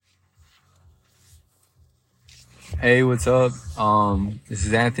Hey, what's up? This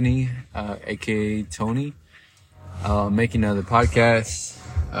is Anthony, aka Tony. Making another podcast.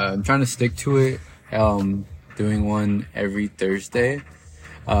 I'm trying to stick to it. Doing one every Thursday.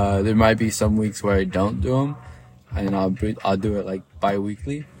 There might be some weeks where I don't do them, and I'll do it like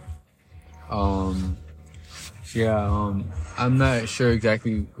bi-weekly. I'm not sure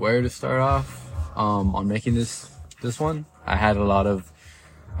exactly where to start off. On making this one. I had a lot of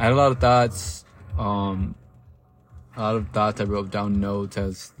thoughts. A lot of thoughts. I wrote down notes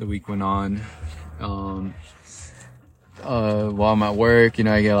as the week went on. While I'm at work,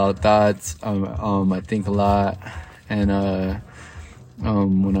 I get a lot of thoughts. I think a lot, and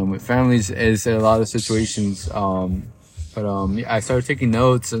when I'm with families, it's a lot of situations. I started taking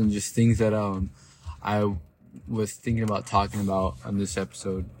notes and just things that I was thinking about talking about on this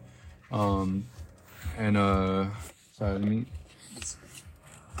episode. Sorry,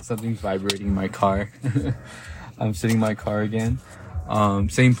 something's vibrating in my car. I'm sitting in my car again.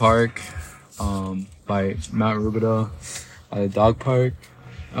 Same park, by Mount Rubidoux, the dog park.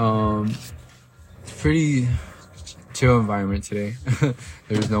 It's pretty chill environment today.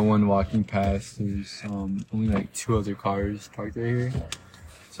 There's no one walking past. There's only like 2 other cars parked right here,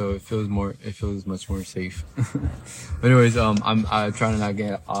 so it feels much more safe. But anyways, I'm trying to not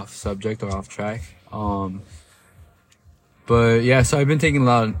get off subject or off track. But yeah, so I've been taking a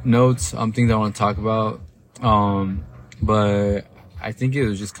lot of notes, things I want to talk about. But I think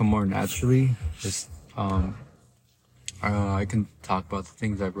it'll just come more naturally. I can talk about the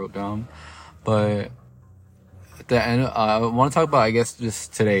things I wrote down, but at the end, I want to talk about, I guess,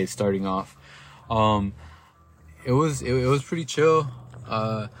 just today, starting off. It was pretty chill.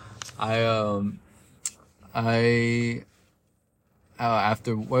 It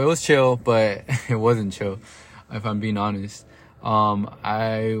was chill, but it wasn't chill, if I'm being honest. While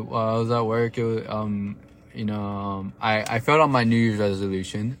I was at work, it was, I felt on my New Year's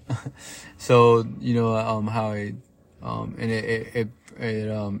resolution. So, how I'm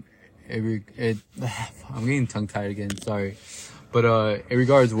getting tongue tied again, sorry. But, it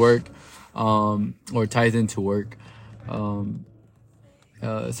regards work, or ties into work.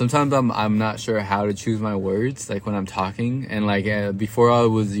 Sometimes I'm not sure how to choose my words, like when I'm talking. And before I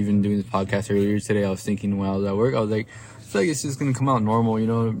was even doing this podcast earlier today, I was thinking when I was at work, I was like, I feel like it's just gonna come out normal,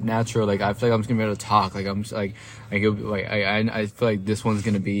 natural. Like I feel like I'm just gonna be able to talk. Like I'm just I feel like this one's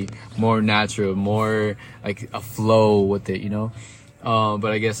gonna be more natural, more like a flow with it, But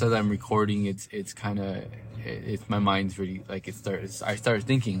I guess as I'm recording, it's my mind's really I start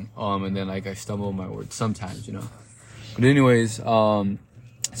thinking, and then I stumble on my words sometimes, But anyways, so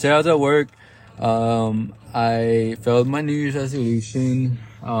I was at work. I failed my New Year's resolution,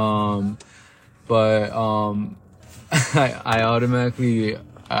 but I automatically,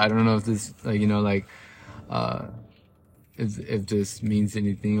 I don't know if this, if this means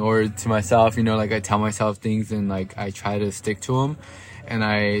anything, or to myself, I tell myself things and I try to stick to them. And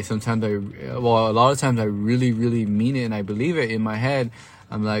a lot of times I really, really mean it and I believe it in my head.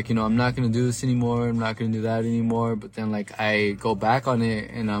 I'm like, I'm not going to do this anymore. I'm not going to do that anymore. But then I go back on it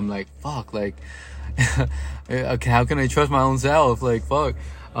and I'm like, fuck, how can I trust my own self? Fuck.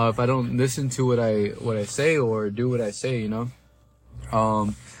 If I don't listen to what I say or do what I say,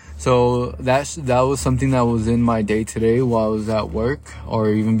 So that was something that was in my day today while I was at work or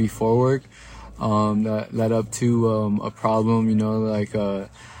even before work, that led up to, a problem,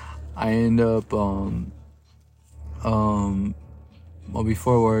 I end up,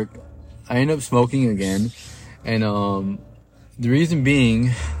 before work, I end up smoking again. And, the reason being,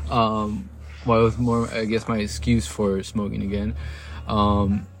 it was more, I guess, my excuse for smoking again.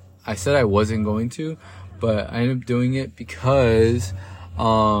 I said I wasn't going to, but I ended up doing it because,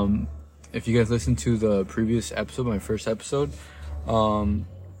 if you guys listened to the previous episode, my first episode,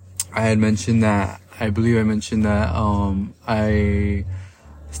 I mentioned that I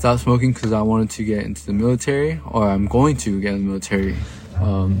stopped smoking because I wanted to get into the military, or I'm going to get in the military.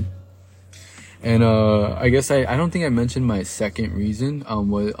 I guess I don't think I mentioned my second reason,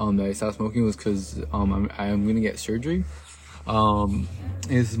 that I stopped smoking was because, I'm going to get surgery.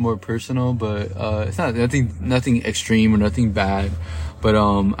 It's more personal, but, it's not nothing extreme or nothing bad. But,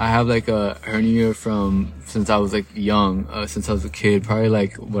 I have a hernia since I was young, since I was a kid, probably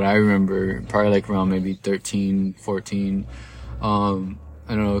what I remember, probably around maybe 13, 14.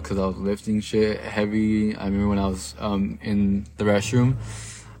 I don't know, cause I was lifting shit heavy. I remember when I was, in the restroom,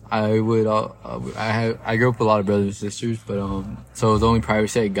 I grew up with a lot of brothers and sisters, but, so it was the only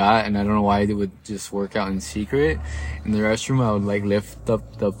privacy I got, and I don't know why they would just work out in secret. In the restroom, I would lift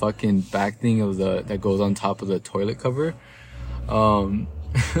up the fucking back thing that goes on top of the toilet cover.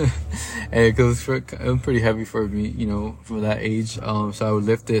 and it was pretty heavy for me, you know, for that age. So I would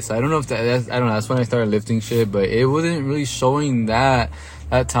lift this. I don't know if I don't know. That's when I started lifting shit, but it wasn't really showing that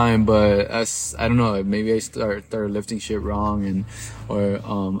time. But I don't know. Maybe I started lifting shit wrong, or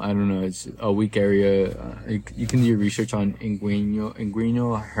I don't know. It's a weak area. You can do your research on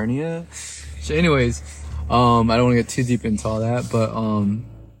inguinal hernia. So, anyways, I don't want to get too deep into all that, but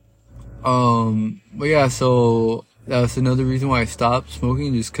yeah. So that's another reason why I stopped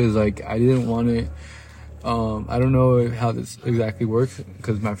smoking, just because like I didn't want it. I don't know how this exactly works,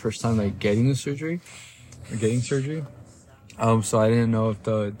 because my first time like getting surgery. So I didn't know if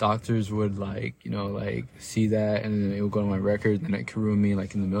the doctors would like, you know, like see that and then it would go on my record and it could ruin me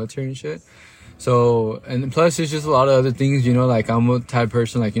like in the military and shit. So, and plus there's just a lot of other things, you know, like I'm a type of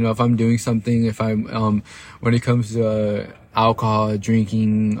person, like, you know, if I'm doing something, if I'm, when it comes to alcohol,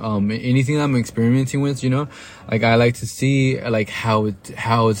 drinking, anything I'm experimenting with, you know, like I like to see like how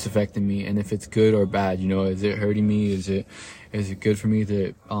it's affecting me and if it's good or bad, you know, is it hurting me? Is it good for me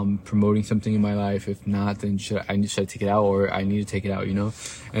to promoting something in my life? If not, then should I take it out, or I need to take it out, you know?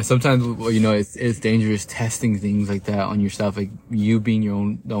 And sometimes, you know, it's dangerous testing things like that on yourself, like you being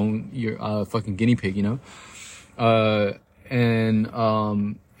your fucking guinea pig, you know? And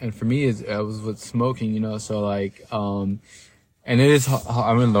for me, I was with smoking, you know, so like, and it is,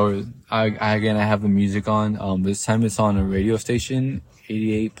 I'm in lower, I have the music on, this time it's on a radio station,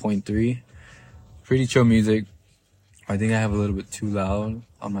 88.3, pretty chill music. I think I have a little bit too loud.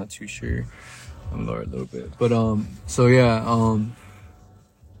 I'm not too sure. I'm lower a little bit. But, so yeah,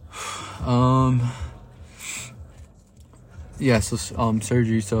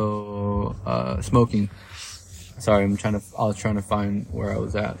 surgery, so, smoking. Sorry, I was trying to find where I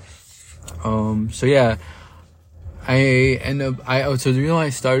was at. So yeah, so the reason why I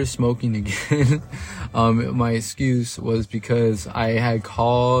started smoking again, my excuse was because I had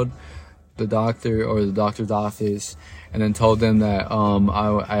called the doctor or the doctor's office and then told them that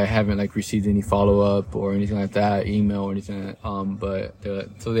I haven't like received any follow-up or anything like that, email or anything,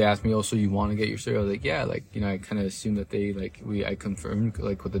 so they asked me, oh, so you want to get your surgery? I was like, yeah, like, you know, I kind of assumed that I confirmed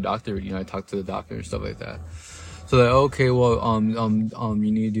like with the doctor, you know, I talked to the doctor and stuff like that. So they're okay, well,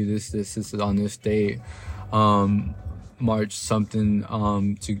 you need to do this is on this date, March something,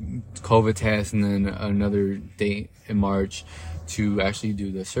 to COVID test, and then another date in March to actually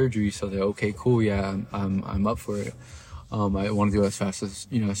do the surgery. So they're okay, cool, yeah, I'm up for it. I want to do it as fast as,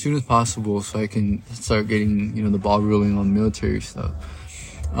 you know, as soon as possible, so I can start getting, you know, the ball rolling on military stuff.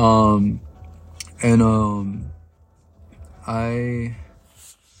 I'm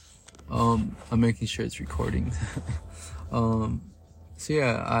making sure it's recording. So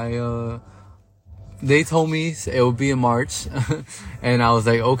yeah, they told me it will be in March, and I was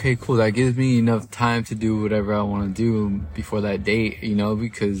like, okay, cool. That gives me enough time to do whatever I want to do before that date, you know,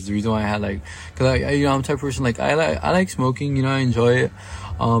 because the reason why I had you know, I'm the type of person, like, I like smoking, you know, I enjoy it.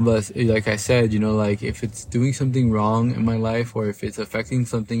 But like I said, you know, like if it's doing something wrong in my life, or if it's affecting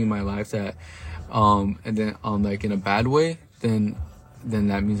something in my life that, and then, like in a bad way, then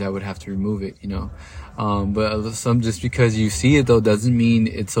that means I would have to remove it, you know. But just because you see it though doesn't mean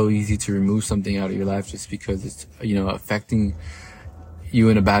it's so easy to remove something out of your life just because it's, you know, affecting you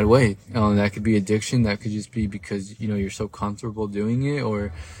in a bad way. That could be addiction. That could just be because, you know, you're so comfortable doing it,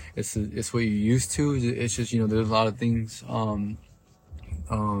 or it's what you're used to. It's just, you know, there's a lot of things. So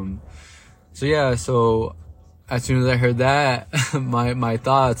yeah, so as soon as I heard that, my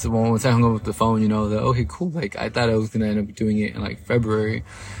thoughts, once I hung up with the phone, you know, that, okay, cool. Like, I thought I was going to end up doing it in like February.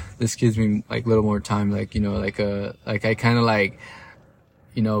 This gives me like a little more time, like, you know, like I kind of like,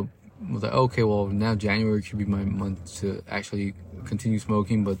 you know, was like, okay, well, now January could be my month to actually continue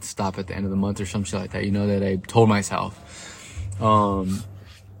smoking, but stop at the end of the month or some shit like that, you know, that I told myself. So,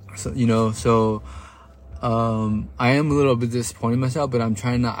 you know, so, I am a little bit disappointed in myself, but I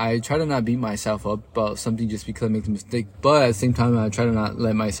try to not beat myself up about something just because I make a mistake. But at the same time, I try to not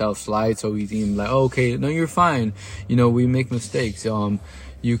let myself slide so easy and like, oh, okay, no, you're fine. You know, we make mistakes.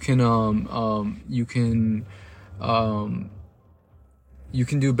 You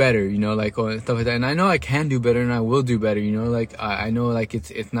can do better, you know, like, stuff like that. And I know I can do better and I will do better, you know, like, I know, like,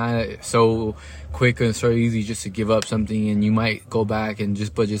 it's not so quick and so easy just to give up something, and you might go back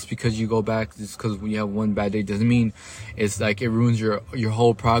but just because you go back, just because you have one bad day doesn't mean it's like it ruins your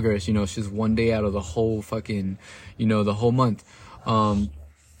whole progress, you know. It's just one day out of the whole fucking, you know, the whole month.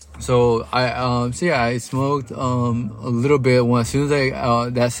 So I smoked, a little bit as soon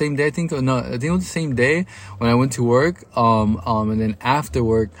as that same day, I think it was the same day when I went to work, and then after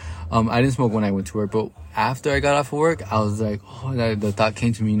work, I didn't smoke when I went to work, but after I got off of work, I was like, the thought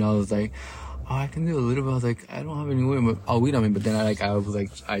came to me, you know, I was like, I can do a little bit. I was like, I don't have any weed on me. But then I checked. I was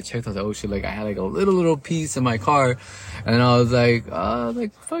like, oh shit, like I had like a little piece in my car, and I was like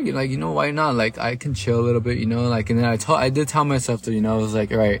fuck it, like, you know, why not? Like I can chill a little bit, you know, like. And then I did tell myself that, you know, I was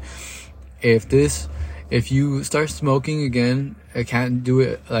like, all right, if you start smoking again, I can't do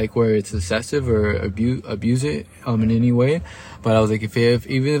it like where it's excessive or abuse it in any way. But I was like, if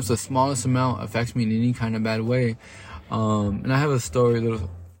even if the smallest amount affects me in any kind of bad way, and I have a story,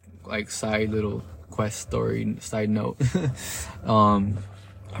 little side note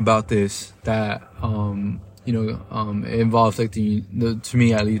about this, that it involves like to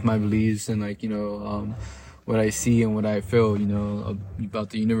me at least, my beliefs, and like, you know, what I see and what I feel, you know, about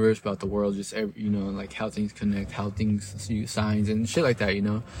the universe, about the world, just you know, like how things connect, how things see signs and shit like that, you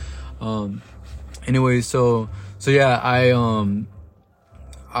know. Anyways, so yeah, I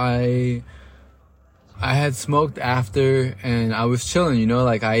had smoked after, and I was chilling, you know,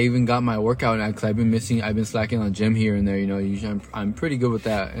 like I even got my workout now, cause I've been slacking on gym here and there, you know. Usually I'm pretty good with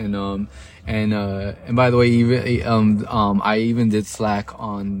that, and by the way, even I even did slack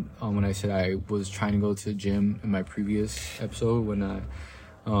on when I said I was trying to go to the gym in my previous episode, when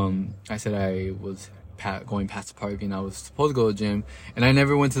I said I was going past the park and I was supposed to go to the gym, and I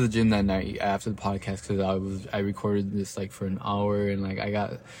never went to the gym that night after the podcast, because I recorded this like for an hour, and like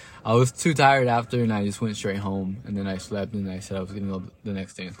I was too tired after, and I just went straight home, and then I slept, and I said I was gonna go the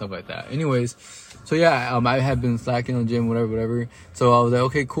next day and stuff like that. Anyways, so yeah, I had been slacking on the gym, whatever. So I was like,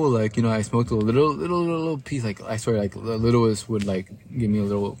 okay, cool. Like, you know, I smoked a little piece. Like, I swear, like the littlest would like give me a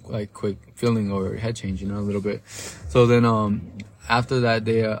little like quick feeling or head change, you know, a little bit. So then after that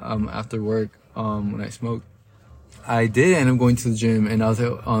day, after work, when I smoked, I did end up going to the gym, and I was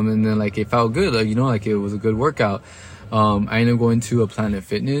like, and then like it felt good, like, you know, like it was a good workout. I ended up going to a Planet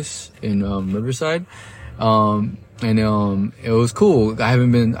Fitness in Riverside, and it was cool. I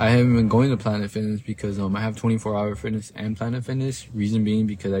haven't been going to Planet Fitness because I have 24-hour fitness and Planet Fitness. Reason being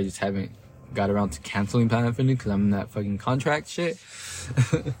because I just haven't got around to canceling Planet Fitness because I'm in that fucking contract shit.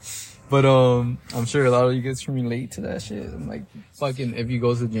 But I'm sure a lot of you guys can relate to that shit. I'm like, fucking, if you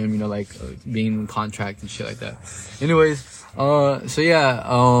go to the gym, you know, like being in contract and shit like that. Anyways, so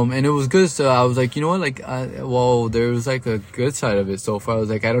yeah, and it was good. So I was like, you know what, like, well, there was like a good side of it so far. I was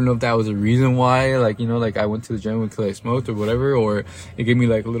like, I don't know if that was a reason why, like, you know, like I went to the gym because I smoked or whatever, or it gave me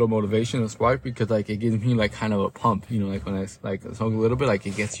like a little motivation, a spark, because like it gives me like kind of a pump, you know, like when I like smoke a little bit, like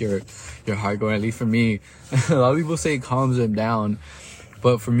it gets your heart going. At least for me, a lot of people say it calms them down.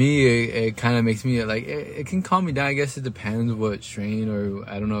 But for me, it kind of makes me like, it can calm me down. I guess it depends what strain, or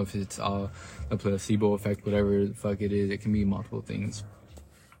I don't know if it's all a placebo effect, whatever the fuck it is. It can be multiple things.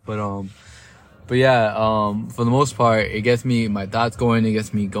 But yeah, for the most part, it gets me, my thoughts going, it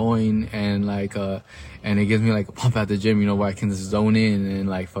gets me going, and like, and it gives me like a pump at the gym, you know, where I can just zone in and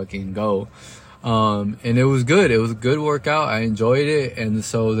like fucking go. And it was good. It was a good workout. I enjoyed it. And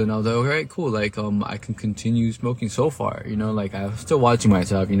so then I was like, all right, cool. Like, I can continue smoking so far, you know, like I was still watching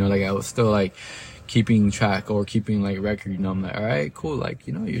myself, you know, like I was still like keeping track or keeping like record, you know. I'm like, all right, cool. Like,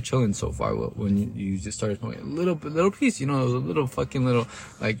 you know, you're chilling so far when you just started smoking a little piece, you know, a little fucking little,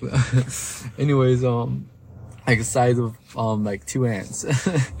 like, anyways, like the size of, like 2 ants.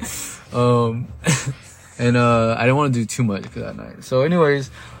 And, I didn't want to do too much for that night. So anyways,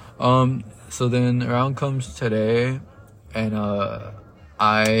 so then around comes today, and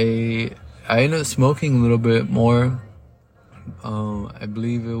I ended up smoking a little bit more. I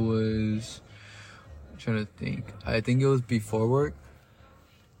believe it was, I'm trying to think. I think it was before work.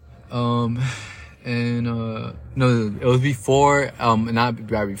 No, it was before,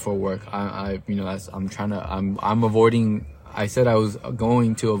 not right before work. You know, I'm avoiding. I said I was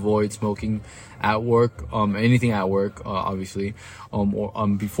going to avoid smoking at work, anything at work, obviously, or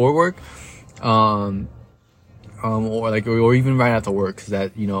before work. Or even right after work, cause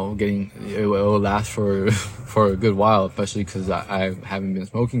that, you know, it will last for a good while, especially cause I haven't been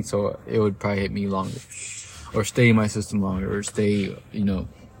smoking, so it would probably hit me longer, or stay in my system longer, or stay, you know,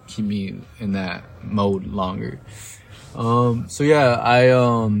 keep me in that mode longer. So yeah,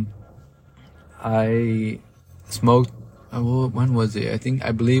 I smoked, when was it?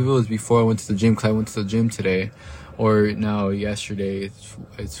 I believe it was before I went to the gym, cause I went to the gym today, or now yesterday.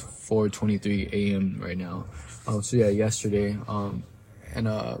 It's 4:23 a.m. right now. So yeah, yesterday. So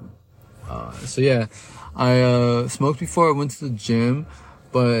yeah, I smoked before I went to the gym,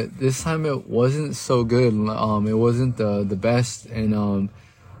 but this time it wasn't so good. It wasn't the best, and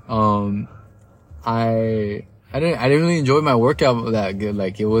I didn't really enjoy my workout that good.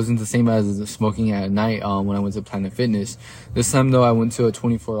 Like, it wasn't the same as smoking at night when I went to Planet Fitness. This time though, I went to a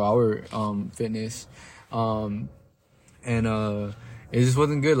 24-hour fitness, and it just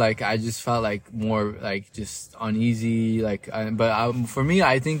wasn't good. Like, I just felt like more like just uneasy. Like, for me,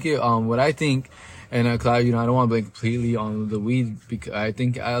 I think what I think, and I don't want to blame completely on the weed, because I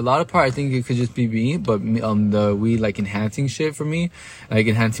think a lot of part, I think it could just be me, but the weed like enhancing shit for me, like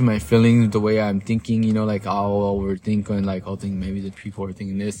enhancing my feelings, the way I'm thinking, like I'll overthink and like I'll think maybe the people are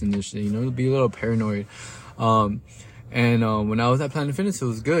thinking this and this, be a little paranoid. When I was at Planet Fitness, it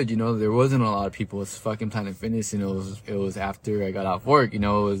was good. There wasn't a lot of people. It was fucking Planet Fitness, and it was after I got off work. It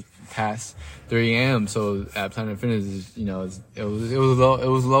was past 3 a.m. So at Planet Fitness, it was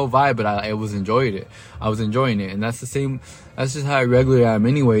low vibe, but I was enjoying it. I was enjoying it, and that's the same. That's just how I regularly am,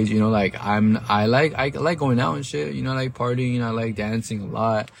 anyways. Like I like going out and shit. I like partying. I like dancing a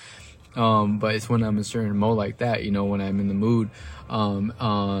lot. But it's when I'm in a certain mode like that. When I'm in the mood.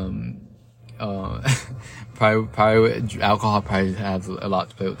 Probably alcohol probably has a lot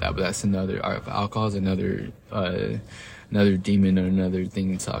to play with that, but that's alcohol is another demon or another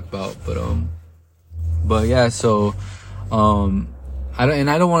thing to talk about. But yeah, so, I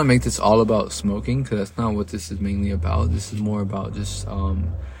don't want to make this all about smoking, cause that's not what this is mainly about. This is more about just,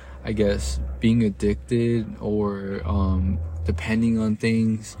 I guess being addicted or, depending on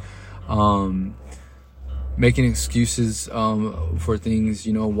things, making excuses for things,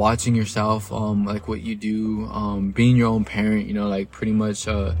 watching yourself, like what you do, being your own parent, like pretty much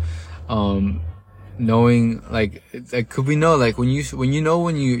knowing, like could we know, like when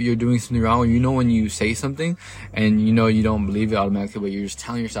you're doing something wrong, or when you say something and you don't believe it automatically, but you're just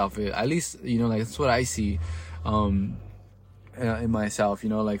telling yourself it, at least like that's what I see in myself.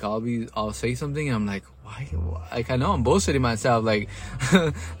 Like I'll say something and I'm like, why? Like I know I'm bullshitting myself, like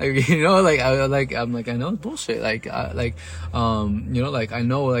I'm like I know it's bullshit, like like I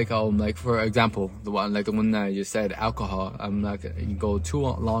know, like for example, the one that I just said, alcohol. I'm not gonna go too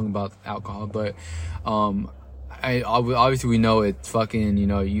long about alcohol, but obviously we know it's fucking, you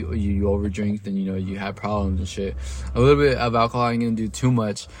overdrink, then you have problems and shit. A little bit of alcohol ain't gonna do too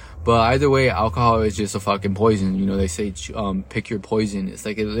much, but either way, alcohol is just a fucking poison. They say pick your poison. It's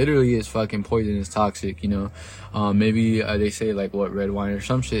like it literally is fucking poison. It's toxic. Maybe they say like what, red wine or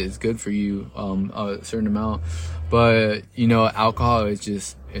some shit is good for you a certain amount, but alcohol is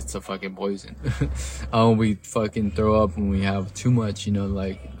just, it's a fucking poison. We fucking throw up when we have too much.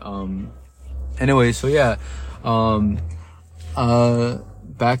 Anyway, so yeah.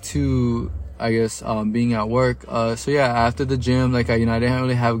 Back to, I guess, being at work. So yeah, after the gym, like I didn't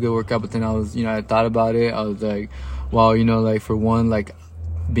really have a good workout, but then I was, I thought about it. I was like, well, like for one, like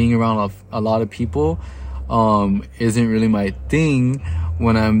being around a lot of people, isn't really my thing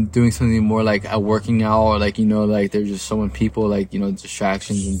when I'm doing something more like working out, or like, like there's just so many people, like,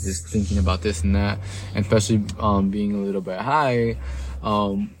 distractions and just thinking about this and that. And especially, being a little bit high,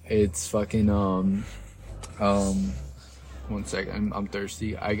 it's fucking, one second, I'm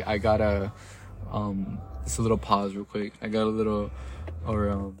thirsty. I gotta, just a little pause real quick. I got a little,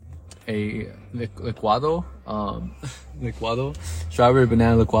 a licuado, strawberry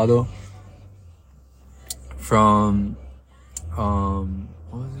banana licuado from,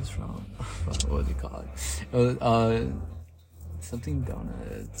 what was this from? What was it called? It was, something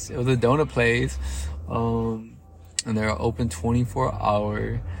donuts. It was a donut place, and they're open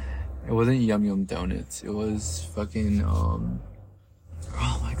 24-hour. It wasn't Yum Yum Donuts. It was fucking, oh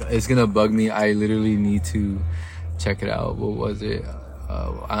my god, it's gonna bug me. I literally need to check it out. What was it?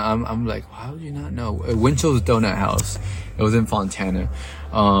 I'm like, how would you not know? Winchell's Donut House. It was in Fontana.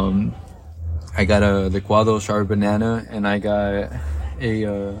 I got a licuado strawberry banana, and I got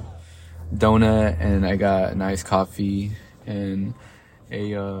a donut, and I got an iced coffee, and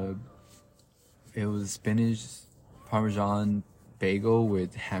it was spinach parmesan bagel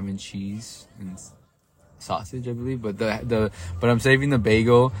with ham and cheese and sausage, I believe. But but I'm saving the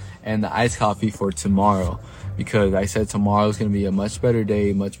bagel and the iced coffee for tomorrow, because I said tomorrow's gonna be a much better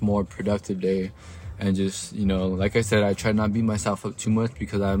day, much more productive day. And just, like I said, I try not to beat myself up too much,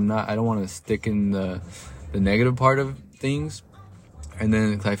 because I don't want to stick in the negative part of things. And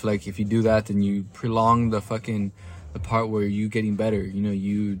then I feel like if you do that, then you prolong the part where you getting better,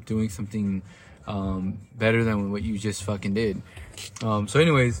 you doing something better than what you just fucking did. So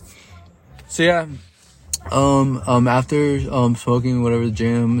anyways, so yeah, after smoking whatever, the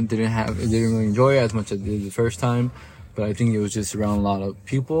gym didn't really enjoy it as much as I did the first time, but I think it was just around a lot of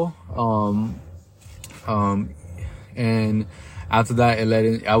people. And after that,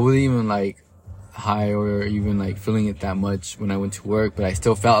 I wasn't even like high or even like feeling it that much when I went to work, but I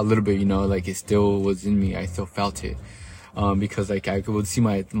still felt a little bit, like it still was in me. I still felt it. because like I would see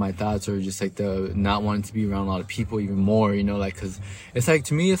my thoughts, or just like the not wanting to be around a lot of people even more, you know, like, cause it's like,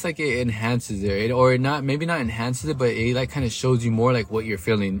 to me, it's like it enhances it, or not, maybe not enhances it, but it like kind of shows you more like what you're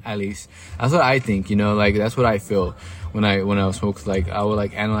feeling. At least that's what I think, you know, like that's what I feel when I was smoking. Like I would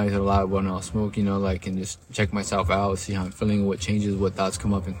like analyze it a lot when I was smoking, you know, like, and just check myself out, see how I'm feeling, what changes, what thoughts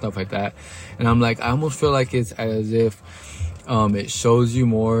come up and stuff like that. And I'm like, I almost feel like it's as if it shows you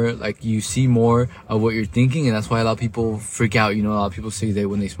more, like you see more of what you're thinking, and that's why a lot of people freak out. You know, a lot of people say that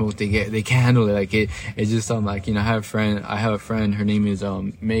when they smoke, they can't handle it. Like it's just like, you know, I have a friend, her name is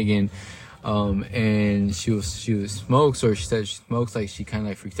Megan, and she smokes, or she said she smokes, like she kind of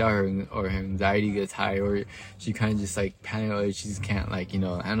like freaks out, or her anxiety gets high, or she kind of just like panic, or she just can't, like, you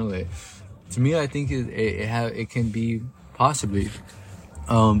know, handle it. To me, I think it can be possibly.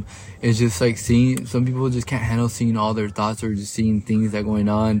 It's just like seeing, some people just can't handle seeing all their thoughts, or just seeing things that are going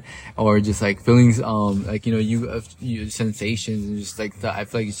on, or just like feelings, like, you know, you sensations, and just like I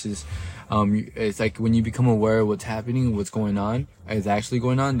feel like it's just, it's like when you become aware of what's happening, what's going on, is actually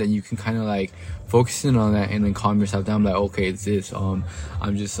going on, then you can kind of like focus in on that and then calm yourself down, like, okay, it's this, I'm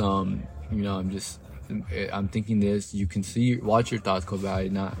just, you know, I'm thinking this. You can watch your thoughts go by,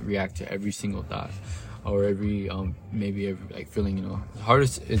 not react to every single thought, or maybe every like feeling, you know.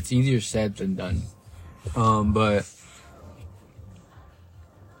 It's easier said than done. But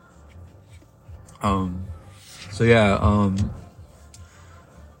so yeah,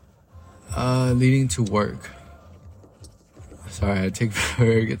 leading to work. Sorry, I take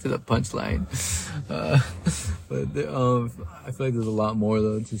forever to get to the punchline. But I feel like there's a lot more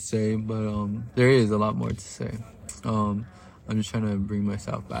though to say, but there is a lot more to say. I'm just trying to bring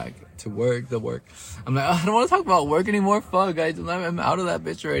myself back to the work. I'm like, I don't want to talk about work anymore. Fuck, guys, I'm out of that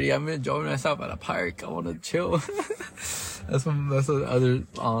bitch already. I'm enjoying myself at a park. I want to chill. That's what other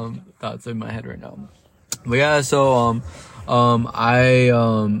thoughts in my head right now. But yeah, so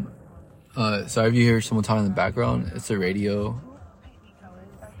sorry if you hear someone talking in the background. It's the radio.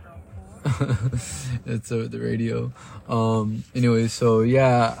 It's the radio. Anyway, so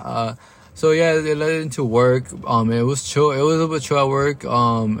yeah, it led into work. It was chill. It was a little bit chill at work.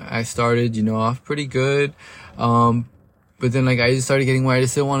 I started, you know, off pretty good. But then like I just started getting where I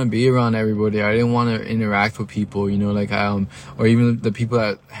just didn't want to be around everybody. I didn't want to interact with people, you know, like or even the people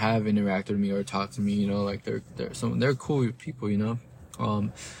that have interacted with me or talked to me, you know, like they're cool people, you know.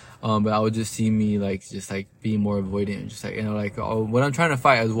 But I would just see me like just like being more avoidant, just like, you know, like what I'm trying to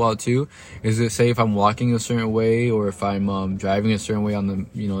fight as well too is to say if I'm walking a certain way, or if I'm driving a certain way on the,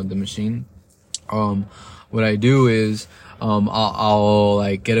 you know, the machine. What I do is I'll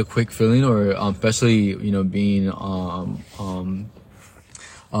like get a quick feeling, or especially, you know, being on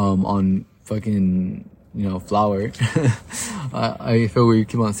fucking, you know, flower. I feel where you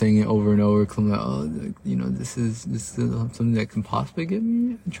keep on saying it over and over, like, oh, you know, this is something that can possibly get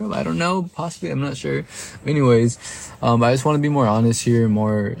me in trouble. I don't know, possibly, I'm not sure. Anyways, I just want to be more honest here,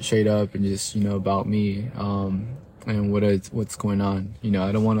 more straight up, and just, you know, about me, and what's going on. You know,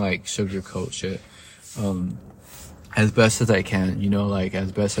 I don't want to like sugarcoat shit. As best as I can, you know, like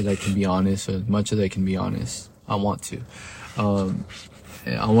as best as I can be honest, as much as I can be honest, I want to.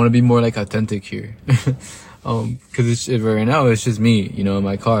 I want to be more like authentic here. Cause right now it's just me, you know, in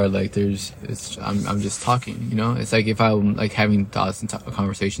my car, like I'm just talking, you know, it's like if I'm like having thoughts and a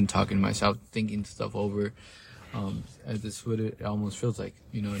conversation, talking to myself, thinking stuff over, that's what it almost feels like,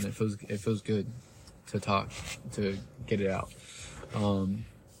 you know, and it feels good to talk, to get it out. So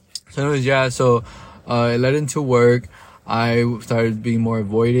anyways, yeah, so, it led into work. I started being more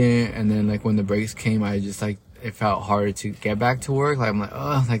avoidant, and then like when the breaks came, I just like, it felt harder to get back to work. Like I'm like,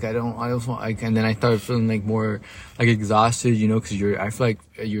 oh, like I just want, like, and then I started feeling like more like exhausted, you know, cause I feel like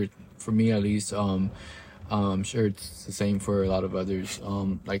for me at least, I'm sure it's the same for a lot of others.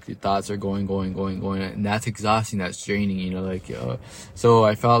 Like the thoughts are going, and that's exhausting, that's draining, you know, like, so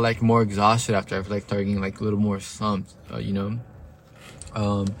I felt like more exhausted after. I feel like starting getting like a little more slumped, you know,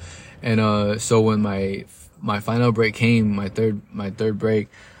 so when my final break came, my third break,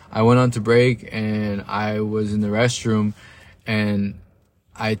 I went on to break, and I was in the restroom, and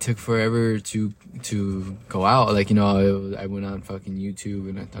I took forever to go out. Like, you know, I went on fucking YouTube,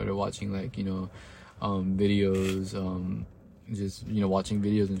 and I started watching like, you know, videos, just, you know, watching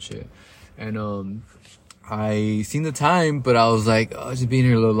videos and shit. And I seen the time, but I was like, oh, just being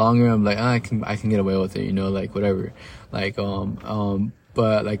here a little longer. I'm like, I can get away with it, you know, like whatever. Like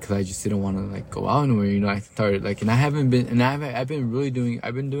but like, cause I just didn't want to like go out anywhere, you know. I started like, and I've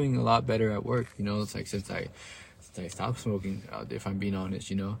been doing a lot better at work, you know. It's like since I stopped smoking, if I'm being honest,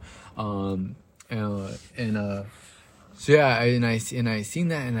 you know. So yeah, and I seen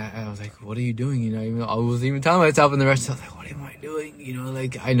that, and I was like, "What are you doing?" You know, even I was even telling myself in the restaurant, I was like, "What am I doing?" You know,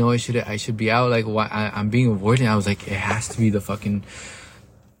 like I know I should be out. Like why I'm being avoidant. I was like, it has to be the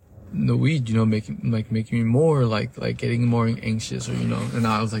weed, you know, making me more like getting more anxious, or you know. And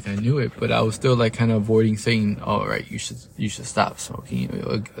I was like, I knew it, but I was still like kind of avoiding saying, "Oh, right, you should stop smoking." You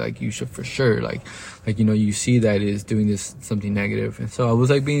know, like you should for sure, you know, you see that is doing this something negative. And so I was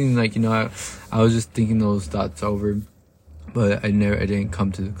like being like, you know, I was just thinking those thoughts over. But I didn't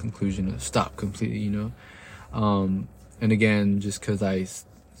come to the conclusion of stop completely, you know. And again, just because I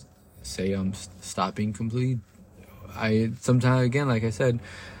say I'm stopping completely, I sometimes, again, like I said,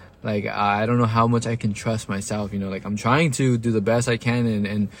 like I don't know how much I can trust myself, you know. Like I'm trying to do the best I can,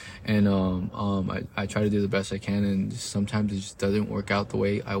 and I try to do the best I can, and sometimes it just doesn't work out the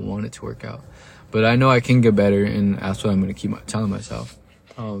way I want it to work out. But I know I can get better, and that's what I'm gonna keep telling myself.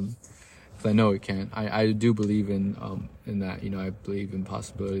 I know it can. I do believe in that, you know. I believe in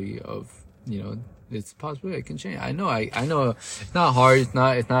possibility of, you know, it's a possibility it can change. I know it's not hard. It's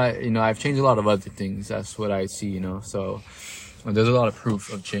not, you know, I've changed a lot of other things. That's what I see, you know. So there's a lot of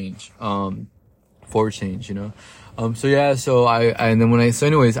proof of change, for change, you know. So yeah, and then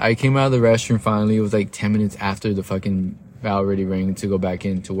anyways, I came out of the restroom finally. It was like 10 minutes after the fucking bell already rang to go back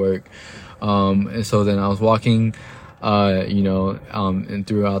into work. And so then I was walking, you know, and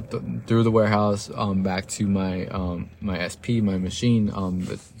through the warehouse, back to my SP, my machine,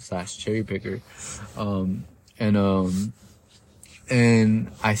 / cherry picker.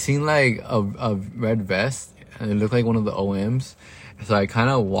 And I seen like a red vest, and it looked like one of the OMs. So I kind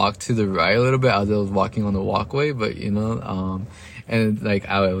of walked to the right a little bit as I was walking on the walkway, but you know, and like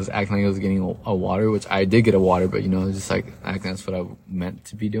I was acting like I was getting a water, which I did get a water, but you know, just like acting that's what I meant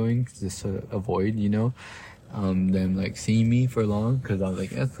to be doing, just to avoid, you know, them like seeing me for long, because I was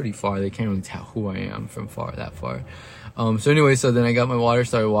like, that's pretty far. They can't really tell who I am from that far. So anyway, so then I got my water,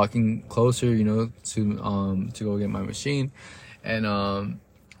 started walking closer, you know, to go get my machine, and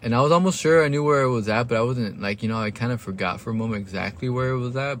I was almost sure I knew where it was at, but I wasn't, like, you know, I kind of forgot for a moment exactly where it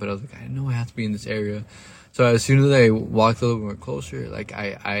was at, but I was like, I know it has to be in this area. So as soon as I walked a little more closer, like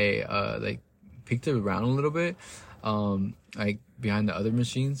I like peeked around a little bit, like behind the other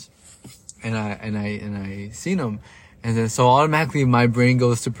machines, and I seen them. And then so automatically my brain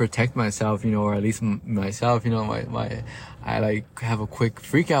goes to protect myself, you know, or at least myself, you know, I like have a quick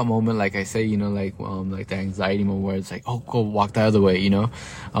freak out moment, like I say, you know, like the anxiety moment where it's like, oh, go walk the other way, you know.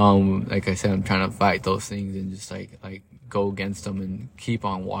 Like I said, I'm trying to fight those things and just like go against them and keep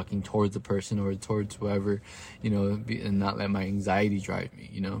on walking towards the person or towards whoever, you know, and not let my anxiety drive me,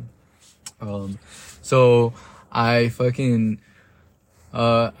 you know. So I fucking,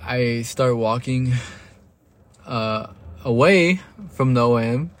 I start walking away from the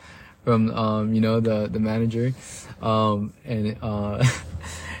OM, from you know, the manager, and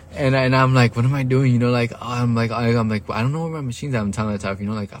I'm like, what am I doing? You know, like I'm like I don't know where my machine's at. I'm telling myself, you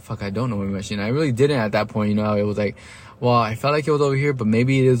know, like fuck, I don't know where my machine. I really didn't at that point. You know, it was like, well, I felt like it was over here, but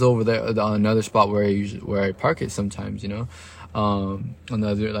maybe it is over there on another spot where I park it sometimes. You know,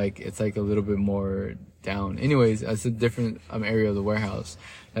 another, like, it's like a little bit more down. Anyways, that's a different area of the warehouse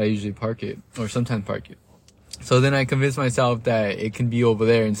that I usually park it, or sometimes park it. So then I convinced myself that it can be over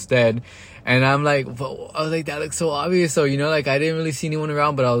there instead. And I'm like, well, I was like, that looks so obvious. So, you know, like I didn't really see anyone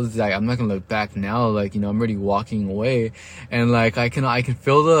around, but I was like, I'm not gonna look back now. Like, you know, I'm already walking away. And like, I can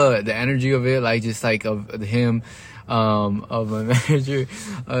feel the energy of it, like just like of him, of my manager,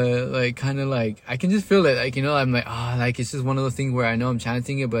 like kind of like, I can just feel it. Like, you know, I'm like, like it's just one of those things where I know I'm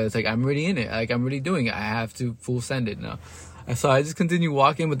chancing it, but it's like, I'm already in it. Like, I'm already doing it. I have to full send it now. So I just continued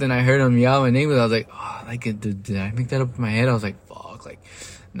walking, but then I heard him yell my name, and I was like, like, did I make that up in my head? I was like, fuck, like,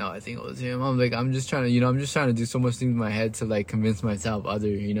 no, I think it was him. I'm like, I'm just trying to do so much things in my head to like convince myself other,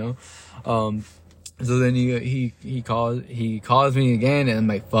 you know. So then he calls me again, and I'm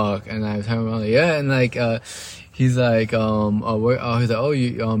like, fuck, and I was telling him, like, yeah, and like, he's like, he's like, oh,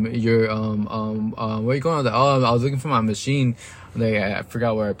 you're, where you going? I was like, oh, I was looking for my machine. Like, I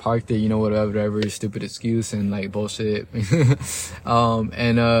forgot where I parked it, you know, whatever, stupid excuse and like bullshit. He's like, oh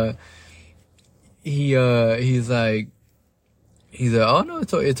no,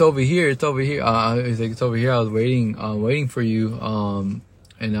 it's over here. He's like, it's over here. I was waiting for you. So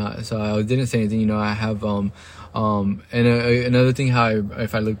I didn't say anything, you know. I have, another thing,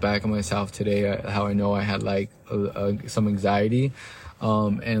 if I look back on myself today, how I know I had like some anxiety,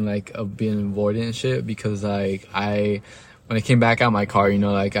 and like of being avoidant and shit, because like when I came back out my car, you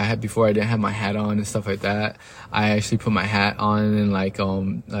know, like before I didn't have my hat on and stuff like that. I actually put my hat on and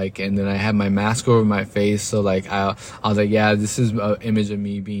and then I had my mask over my face. So like, I was like, yeah, this is an image of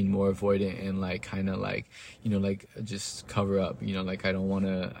me being more avoidant and like kind of like, you know, like just cover up, you know, like I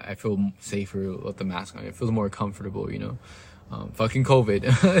feel safer with the mask on. It feels more comfortable, you know. Fucking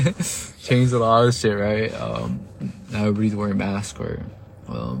COVID changed a lot of shit, right? Now everybody's wearing masks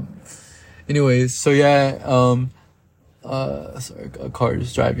anyways, so yeah, sorry, a car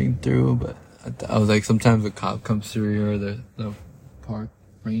is driving through, but I was like, sometimes a cop comes through or the park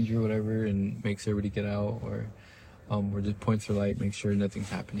ranger or whatever and makes everybody get out or just points their light, make sure nothing's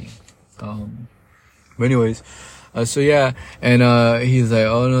happening. But anyways, so yeah, and he's like,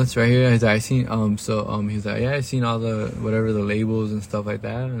 oh no, it's right here. He's like, I seen he's like, yeah, I seen all the whatever the labels and stuff like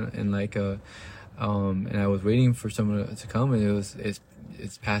that, and like and I was waiting for someone to come, and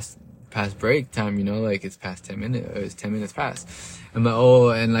it's past break time, you know, like it's past 10 minutes, or it's 10 minutes past. I'm like,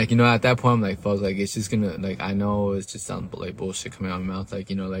 oh, and like, you know, at that point I'm like, fuck, like it's just gonna, like, I know it's just sounds like bullshit coming out of my mouth, like,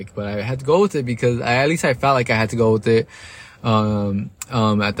 you know, like, but I had to go with it because at least I felt like I had to go with it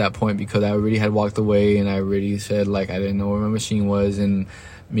at that point, because I already had walked away and I already said like I didn't know where my machine was, and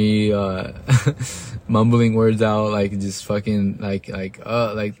me mumbling words out, like just fucking like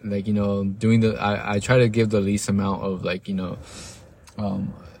you know, doing I try to give the least amount of like, you know,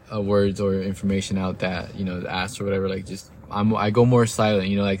 words or information out that, you know, asked or whatever, like just I go more silent,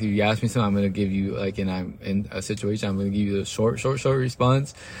 you know, like if you ask me something, I'm gonna give you like, and I'm in a situation, I'm gonna give you a short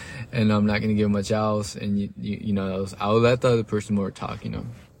response, and I'm not gonna give much else, and you know, I'll let the other person more talk, you know.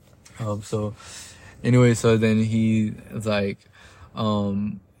 So anyway, so then he was like,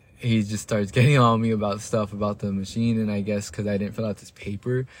 he just starts getting on me about stuff about the machine, and I guess because I didn't fill out this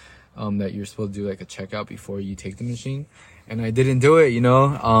paper, that you're supposed to do like a checkout before you take the machine. And I didn't do it, you know,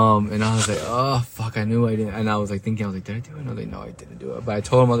 and I was like, oh, fuck, I knew I didn't, and I was like thinking, I was like, did I do it? And I was like, no, I didn't do it, but I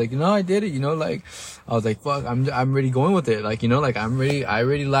told him, I was like, no, I did it, you know, like, I was like, fuck, I'm really going with it, like, you know, like, I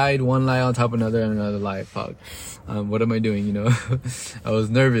already lied, one lie on top of another, and another lie, fuck, what am I doing, you know, I was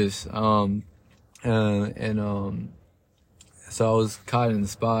nervous, so I was caught in the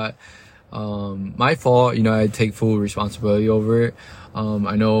spot, my fault, you know, I take full responsibility over it.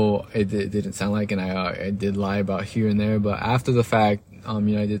 I know it didn't sound like, and I did lie about here and there, but after the fact, you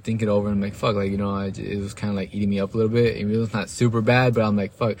know, I did think it over, and I'm like, fuck, like, you know, it was kind of like eating me up a little bit. Even though it's not super bad, but I'm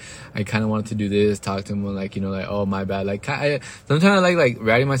like, fuck, I kind of wanted to do this, talk to him, like, you know, like, oh, my bad, like, sometimes I like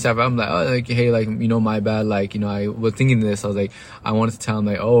ratting myself out. I'm like, oh, like, hey, like, you know, my bad, like, you know, I was thinking this, I was like, I wanted to tell him,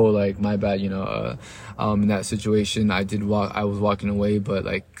 like, oh, like, my bad, you know, in that situation, I was walking away, but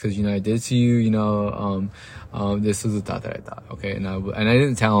like, cause, you know, I did see you, you know, this was the thought that I thought, okay, and I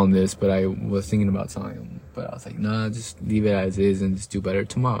didn't tell him this, but I was thinking about telling him, but I was like, nah, just leave it as is and just do better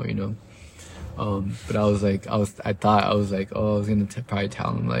tomorrow, you know. But I was like, I was like, oh, I was gonna probably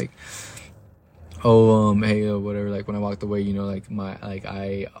tell him like, oh, hey, whatever, like when I walked away, you know, like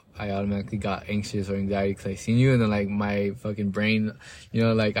I automatically got anxious or anxiety because I seen you, and then like my fucking brain, you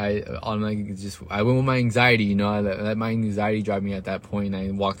know, like I automatically I went with my anxiety, you know, I let my anxiety drive me at that point, and I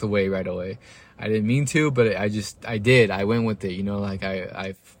walked away right away. I didn't mean to, but I did. I went with it, you know, like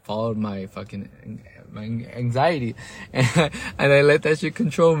I followed my anxiety, and I let that shit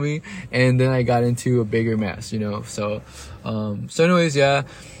control me, and then I got into a bigger mess, you know. So anyways, yeah.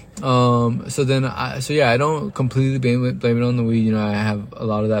 So yeah, I don't completely blame it on the weed. You know, I have a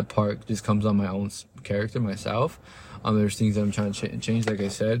lot of that part just comes on my own character, myself. There's things that I'm trying to change, like I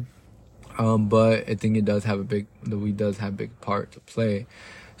said. But I think the weed does have a big part to play.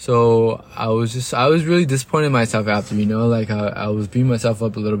 So I was really disappointed in myself after, you know, like I was beating myself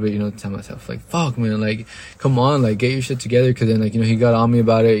up a little bit, you know, to tell myself like, fuck, man, like, come on, like, get your shit together. Cause then, like, you know, he got on me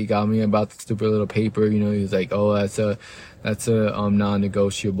about it. He got me about the stupid little paper, you know. He was like, oh, that's a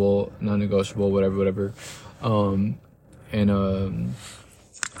non-negotiable, whatever.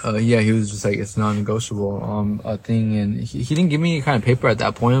 Yeah, he was just like, it's non-negotiable, a thing. And he didn't give me any kind of paper at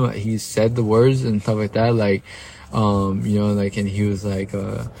that point, but he said the words and stuff like that, like, you know, like, and he was like,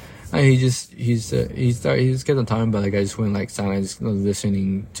 he just kept on talking, but like, I just went like silent, just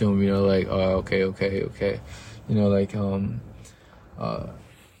listening to him, you know, like, oh, okay, you know, like,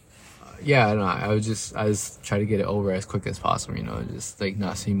 yeah, I don't know, I just try to get it over as quick as possible, you know, just like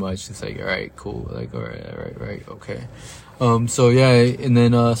not see much, just like, all right, cool, like, all right, okay. So yeah, and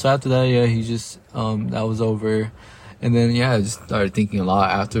then, so after that, yeah, he just, that was over. And then, yeah, I just started thinking a lot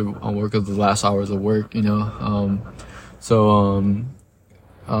after work of the last hours of work, you know. So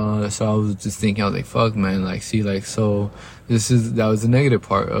I was just thinking, I was like, fuck, man, like, see, like, so that was the negative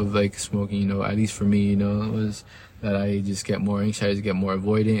part of like smoking, you know, at least for me, you know, it was that I just get more anxious, get more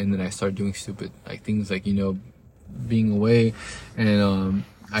avoidant, and then I start doing stupid like things like, you know, being away, and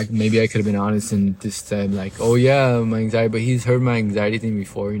maybe I could have been honest and just said like, oh yeah, my anxiety. But he's heard my anxiety thing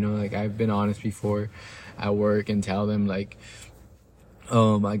before, you know. Like I've been honest before at work and tell them like,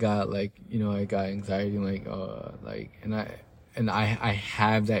 I got like, you know, I got anxiety, and I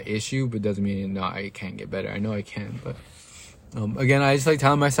have that issue, but doesn't mean no, I can't get better. I know I can, but again, I just like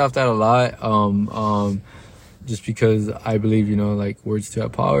telling myself that a lot. Just because I believe, you know, like words do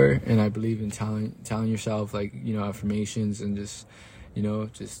have power, and I believe in telling yourself like, you know, affirmations, and just, you know,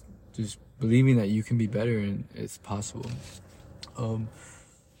 just believing that you can be better and it's possible.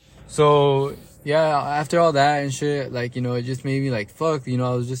 So yeah, after all that and shit, like, you know, it just made me like, fuck, you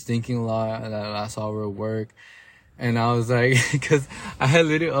know, I was just thinking a lot that last hour of work. And I was like, cause I had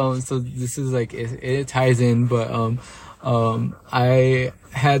literally, so this is like, it ties in, but, I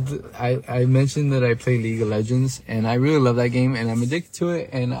mentioned that I play League of Legends, and I really love that game, and I'm addicted to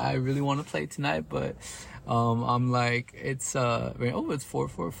it, and I really want to play tonight, but, I'm like, it's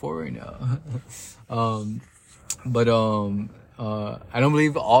 4-4-4 right now. I don't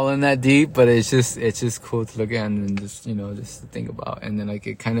believe all in that deep, but it's just cool to look at and just, you know, just to think about. And then like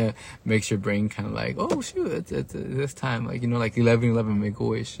it kind of makes your brain kind of like, oh shoot, it's this time, like, you know, like 11-11, make a